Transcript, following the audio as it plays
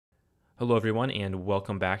Hello everyone and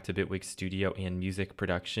welcome back to Bitwig Studio and Music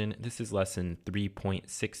Production. This is lesson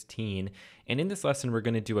 3.16, and in this lesson we're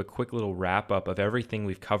going to do a quick little wrap up of everything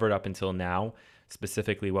we've covered up until now,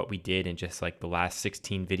 specifically what we did in just like the last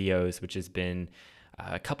 16 videos, which has been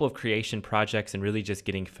a couple of creation projects and really just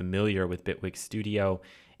getting familiar with Bitwig Studio.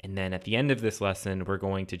 And then at the end of this lesson, we're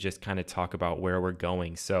going to just kind of talk about where we're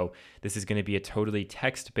going. So this is going to be a totally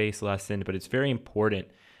text-based lesson, but it's very important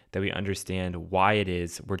that we understand why it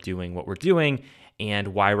is we're doing what we're doing and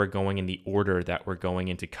why we're going in the order that we're going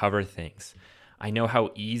in to cover things. I know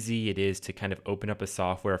how easy it is to kind of open up a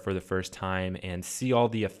software for the first time and see all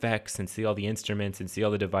the effects and see all the instruments and see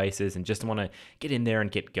all the devices and just want to get in there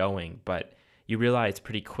and get going. But you realize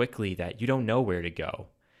pretty quickly that you don't know where to go.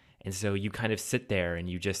 And so you kind of sit there and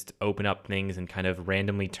you just open up things and kind of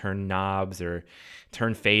randomly turn knobs or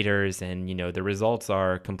turn faders, and the results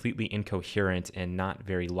are completely incoherent and not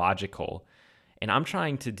very logical. And I'm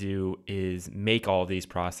trying to do is make all these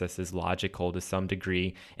processes logical to some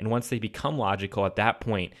degree. And once they become logical, at that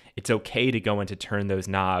point, it's okay to go and to turn those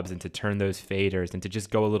knobs and to turn those faders and to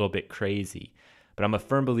just go a little bit crazy. But I'm a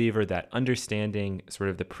firm believer that understanding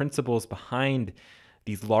sort of the principles behind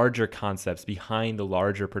these larger concepts, behind the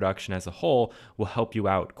larger production as a whole, will help you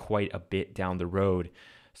out quite a bit down the road.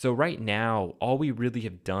 So right now, all we really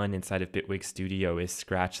have done inside of Bitwig Studio is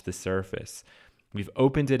scratch the surface. We've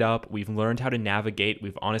opened it up, we've learned how to navigate,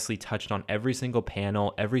 we've honestly touched on every single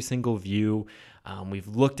panel, every single view. We've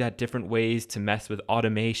looked at different ways to mess with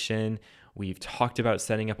automation. We've talked about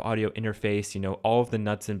setting up audio interface, all of the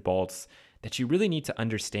nuts and bolts that you really need to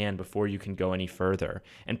understand before you can go any further.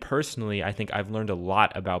 And personally, I think I've learned a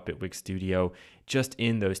lot about Bitwig Studio just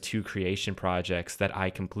in those two creation projects that I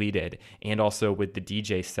completed, and also with the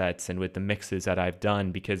DJ sets and with the mixes that I've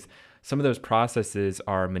done, because some of those processes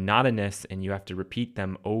are monotonous and you have to repeat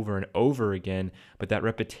them over and over again, but that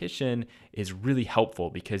repetition is really helpful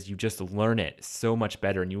because you just learn it so much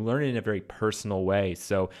better and you learn it in a very personal way.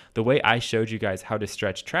 So the way I showed you guys how to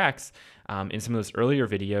stretch tracks in some of those earlier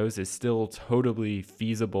videos is still totally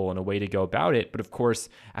feasible and a way to go about it. But of course,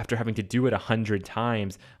 after having to do it 100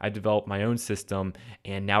 times, I developed my own system,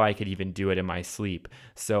 and now I could even do it in my sleep.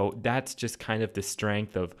 So that's just kind of the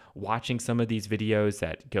strength of watching some of these videos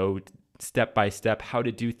that go step by step how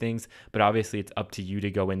to do things. But obviously it's up to you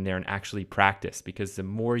to go in there and actually practice, because the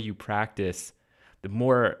more you practice, the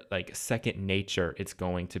more like second nature it's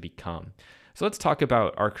going to become. So let's talk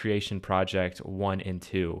about our creation project 1 and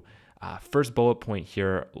 2. First bullet point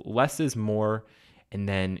here, less is more, and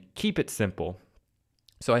then keep it simple.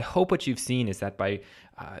 So I hope what you've seen is that by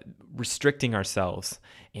restricting ourselves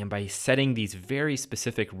and by setting these very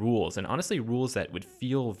specific rules, and honestly rules that would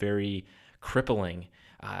feel very crippling,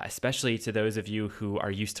 especially to those of you who are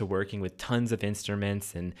used to working with tons of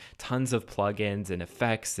instruments and tons of plugins and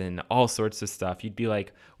effects and all sorts of stuff, you'd be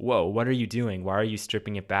like, whoa, what are you doing? Why are you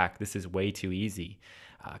stripping it back? This is way too easy.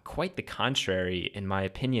 Quite the contrary, in my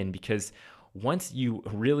opinion, because once you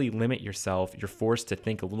really limit yourself, you're forced to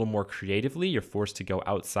think a little more creatively, you're forced to go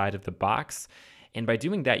outside of the box. And by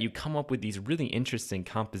doing that, you come up with these really interesting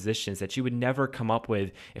compositions that you would never come up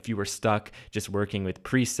with if you were stuck just working with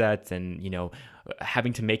presets and,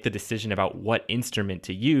 having to make the decision about what instrument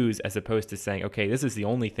to use, as opposed to saying, okay, this is the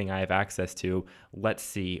only thing I have access to. Let's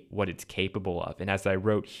see what it's capable of. And as I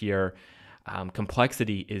wrote here,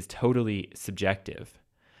 complexity is totally subjective.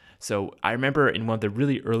 So I remember in one of the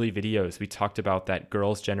really early videos, we talked about that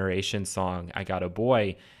Girls' Generation song, I Got a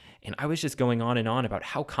Boy, and I was just going on and on about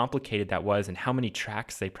how complicated that was and how many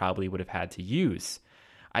tracks they probably would have had to use.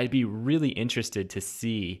 I'd be really interested to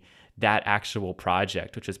see that actual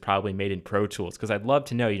project, which was probably made in Pro Tools, because I'd love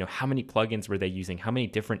to know, how many plugins were they using? How many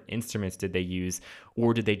different instruments did they use?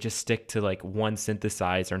 Or did they just stick to like one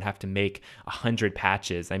synthesizer and have to make 100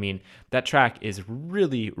 patches? I mean, that track is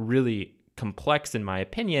really, really complex in my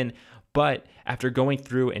opinion, but after going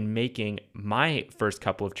through and making my first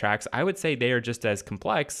couple of tracks, I would say they are just as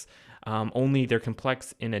complex, only they're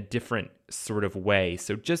complex in a different sort of way.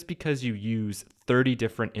 So just because you use 30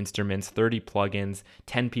 different instruments, 30 plugins,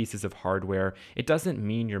 10 pieces of hardware, it doesn't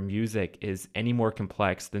mean your music is any more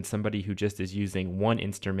complex than somebody who just is using one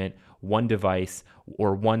instrument, one device,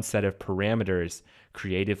 or one set of parameters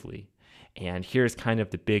creatively. And here's kind of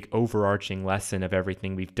the big overarching lesson of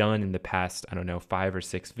everything we've done in the past, 5 or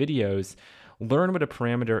 6 videos. Learn what a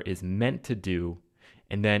parameter is meant to do,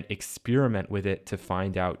 and then experiment with it to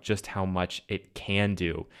find out just how much it can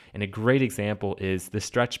do. And a great example is the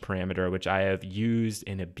stretch parameter, which I have used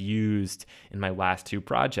and abused in my last 2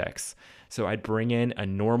 projects. So I'd bring in a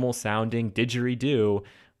normal sounding didgeridoo,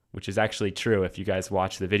 which is actually true. If you guys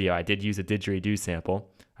watch the video, I did use a didgeridoo sample.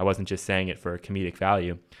 I wasn't just saying it for comedic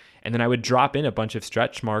value. And then I would drop in a bunch of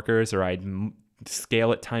stretch markers, or I'd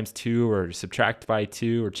scale it times 2 or subtract by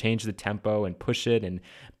 2 or change the tempo and push it and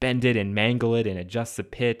bend it and mangle it and adjust the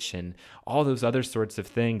pitch and all those other sorts of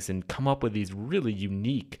things, and come up with these really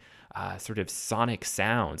unique sort of sonic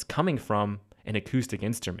sounds coming from an acoustic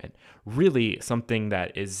instrument. Really something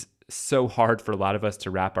that is so hard for a lot of us to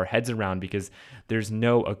wrap our heads around, because there's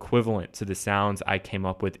no equivalent to the sounds I came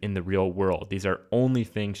up with in the real world. These are only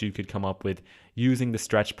things you could come up with using the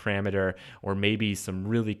stretch parameter, or maybe some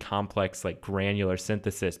really complex like granular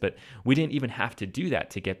synthesis, but we didn't even have to do that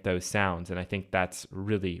to get those sounds, and I think that's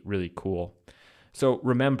really, really cool. So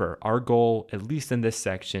remember, our goal, at least in this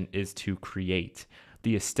section, is to create.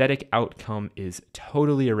 The aesthetic outcome is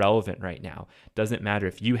totally irrelevant right now. Doesn't matter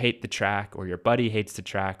if you hate the track, or your buddy hates the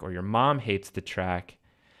track, or your mom hates the track.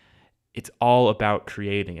 It's all about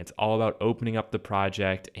creating. It's all about opening up the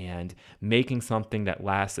project and making something that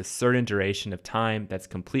lasts a certain duration of time, that's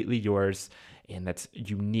completely yours and that's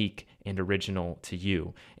unique and original to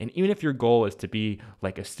you. And even if your goal is to be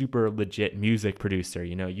like a super legit music producer,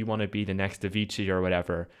 you want to be the next Avicii or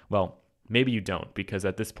whatever, well, maybe you don't, because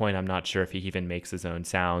at this point, I'm not sure if he even makes his own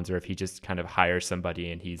sounds, or if he just kind of hires somebody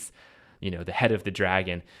and he's, the head of the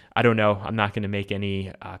dragon. I don't know. I'm not going to make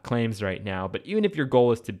any claims right now. But even if your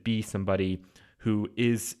goal is to be somebody who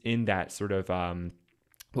is in that sort of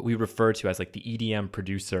what we refer to as like the EDM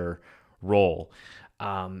producer role,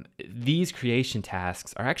 these creation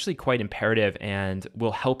tasks are actually quite imperative and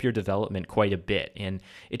will help your development quite a bit. And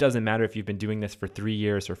it doesn't matter if you've been doing this for 3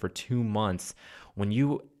 years or for 2 months. When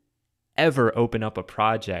you ever open up a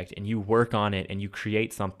project and you work on it and you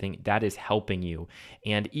create something, that is helping you.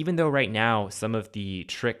 And even though right now some of the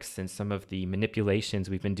tricks and some of the manipulations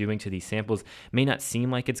we've been doing to these samples may not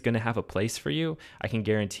seem like it's going to have a place for you, I can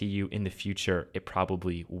guarantee you in the future it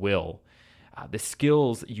probably will. The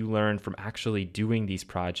skills you learn from actually doing these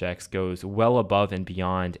projects goes well above and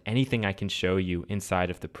beyond anything I can show you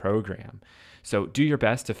inside of the program. So do your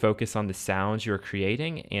best to focus on the sounds you're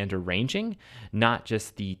creating and arranging, not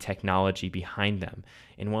just the technology behind them.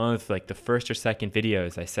 In one of the first or second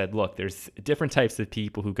videos, I said, look, there's different types of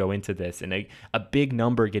people who go into this, and a big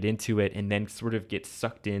number get into it and then sort of get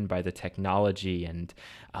sucked in by the technology and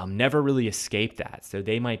never really escape that. So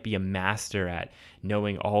they might be a master at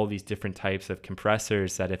knowing all these different types of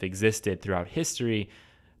compressors that have existed throughout history,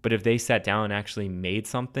 but if they sat down and actually made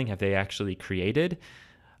something, have they actually created?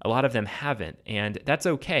 A lot of them haven't, and that's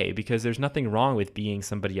okay, because there's nothing wrong with being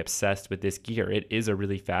somebody obsessed with this gear. It is a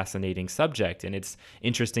really fascinating subject, and it's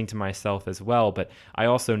interesting to myself as well, but I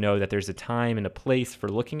also know that there's a time and a place for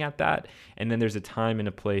looking at that, and then there's a time and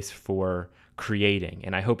a place for creating.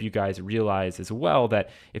 And I hope you guys realize as well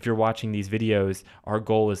that if you're watching these videos, our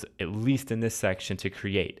goal is, at least in this section, to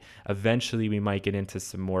create. Eventually we might get into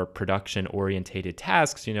some more production orientated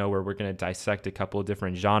tasks, where we're going to dissect a couple of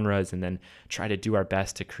different genres and then try to do our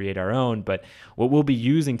best to create our own. But what we'll be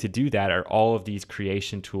using to do that are all of these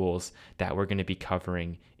creation tools that we're going to be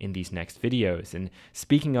covering in these next videos. And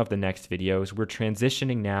speaking of the next videos, we're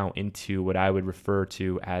transitioning now into what I would refer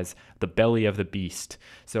to as the belly of the beast.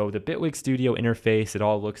 So the Bitwig Studio interface, it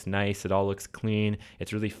all looks nice, it all looks clean,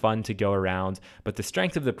 it's really fun to go around, but the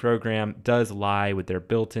strength of the program does lie with their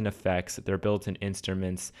built-in effects, their built-in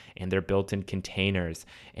instruments, and their built-in containers.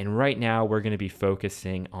 And right now we're going to be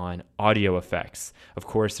focusing on audio effects. Of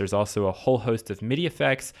course, there's also a whole host of MIDI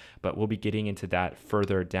effects, but we'll be getting into that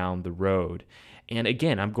further down the road. And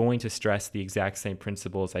again, I'm going to stress the exact same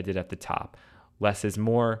principles I did at the top. Less is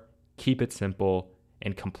more, keep it simple,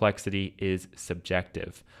 and complexity is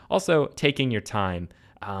subjective. Also, taking your time.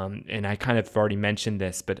 And I kind of already mentioned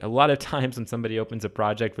this, but a lot of times when somebody opens a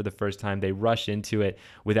project for the first time, they rush into it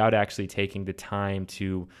without actually taking the time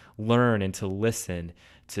to learn and to listen,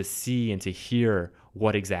 to see and to hear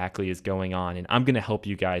what exactly is going on. And I'm going to help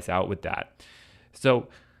you guys out with that. So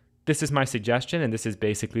this is my suggestion, and this is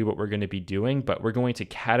basically what we're going to be doing, but we're going to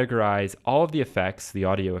categorize all of the effects, the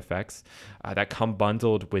audio effects, that come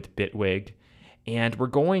bundled with Bitwig, and we're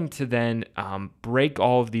going to then break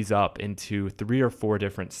all of these up into 3 or 4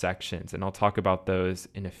 different sections, and I'll talk about those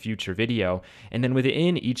in a future video. And then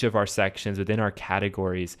within each of our sections, within our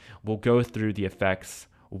categories, we'll go through the effects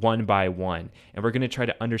one by one, and we're going to try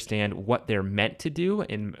to understand what they're meant to do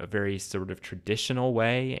in a very sort of traditional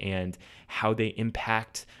way and how they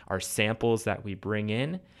impact our samples that we bring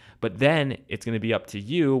in. But then it's going to be up to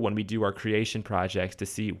you when we do our creation projects to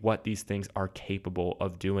see what these things are capable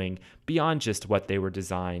of doing beyond just what they were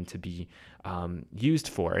designed to be used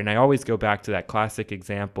for. And I always go back to that classic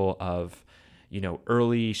example of,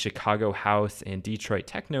 early Chicago house and Detroit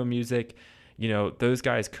techno music. those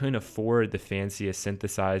guys couldn't afford the fanciest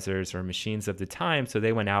synthesizers or machines of the time, so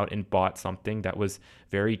they went out and bought something that was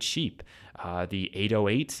very cheap. The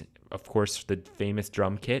 808, of course, the famous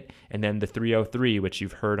drum kit, and then the 303, which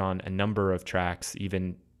you've heard on a number of tracks,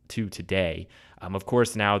 even to today. Of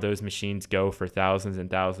course, now those machines go for thousands and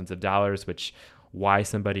thousands of dollars, which why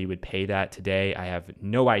somebody would pay that today, I have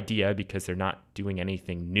no idea, because they're not doing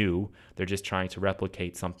anything new. They're just trying to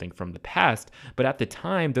replicate something from the past. But at the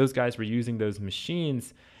time, those guys were using those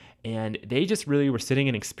machines, and they just really were sitting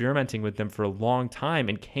and experimenting with them for a long time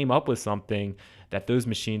and came up with something that those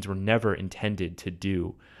machines were never intended to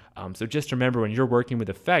do. So just remember, when you're working with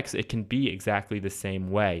effects, it can be exactly the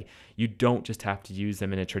same way. You don't just have to use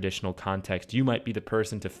them in a traditional context. You might be the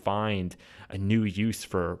person to find a new use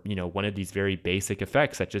for, one of these very basic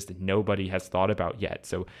effects that just nobody has thought about yet.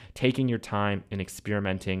 So taking your time and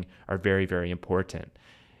experimenting are very, very important.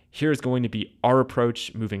 Here's going to be our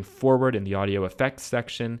approach moving forward in the audio effects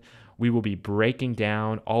section. We will be breaking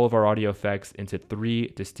down all of our audio effects into 3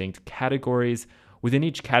 distinct categories. Within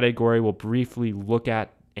each category, we'll briefly look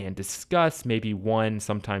at and discuss maybe 1,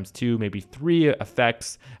 sometimes 2, maybe 3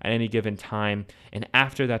 effects at any given time. And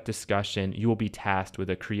after that discussion, you will be tasked with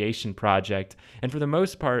a creation project. And for the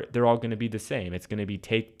most part, they're all going to be the same. It's going to be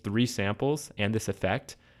take 3 samples and this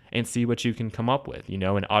effect and see what you can come up with.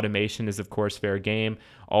 And automation is, of course, fair game.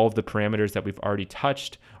 All of the parameters that we've already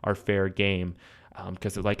touched are fair game.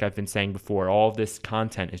 Because like I've been saying before, all of this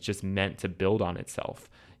content is just meant to build on itself.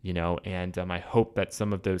 And I hope that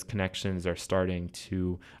some of those connections are starting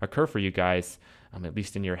to occur for you guys, at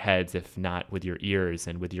least in your heads, if not with your ears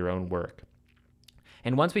and with your own work.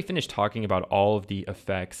 And once we finish talking about all of the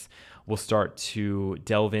effects, we'll start to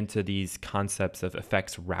delve into these concepts of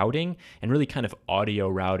effects routing and really kind of audio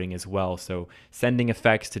routing as well. So sending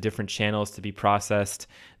effects to different channels to be processed,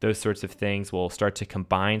 those sorts of things. We'll start to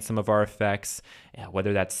combine some of our effects,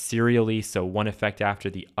 whether that's serially, so one effect after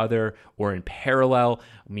the other, or in parallel,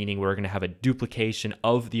 meaning we're going to have a duplication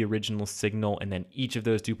of the original signal, and then each of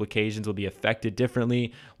those duplications will be affected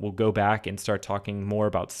differently. We'll go back and start talking more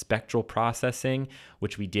about spectral processing,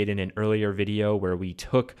 which we did in an earlier video where we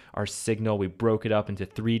took our signal, we broke it up into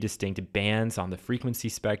 3 distinct bands on the frequency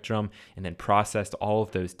spectrum, and then processed all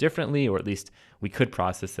of those differently, or at least we could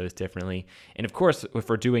process those differently. And of course, if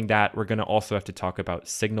we're doing that, we're going to also have to talk about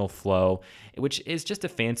signal flow, which is just a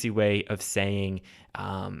fancy way of saying,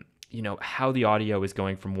 how the audio is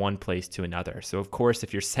going from one place to another. So of course,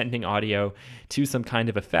 if you're sending audio to some kind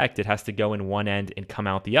of effect, it has to go in one end and come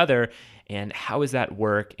out the other. And how does that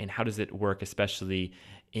work? And how does it work, especially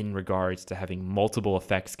in regards to having multiple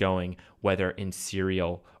effects going, whether in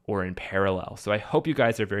serial or in parallel? So I hope you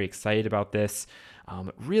guys are very excited about this.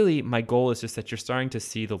 Really, my goal is just that you're starting to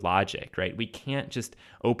see the logic, right? We can't just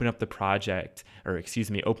open up the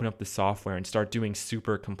open up the software and start doing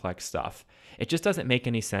super complex stuff. It just doesn't make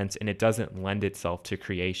any sense, and it doesn't lend itself to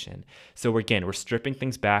creation. So again, we're stripping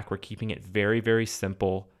things back. We're keeping it very, very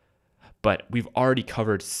simple. But we've already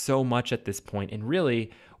covered so much at this point, and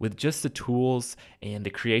really, with just the tools and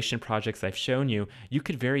the creation projects I've shown you, you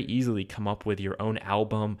could very easily come up with your own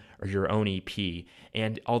album or your own EP.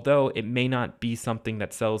 And although it may not be something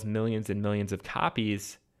that sells millions and millions of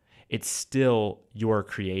copies, it's still your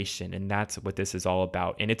creation, and that's what this is all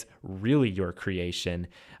about. And it's really your creation,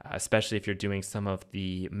 especially if you're doing some of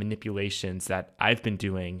the manipulations that I've been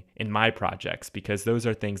doing in my projects, because those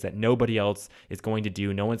are things that nobody else is going to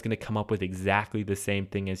do. No one's going to come up with exactly the same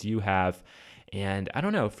thing as you have. And I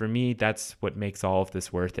don't know, for me, that's what makes all of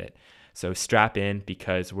this worth it. So strap in,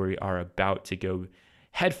 because we are about to go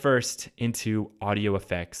headfirst into audio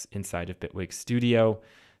effects inside of Bitwig Studio.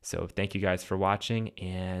 So thank you guys for watching,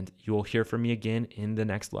 and you'll hear from me again in the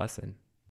next lesson.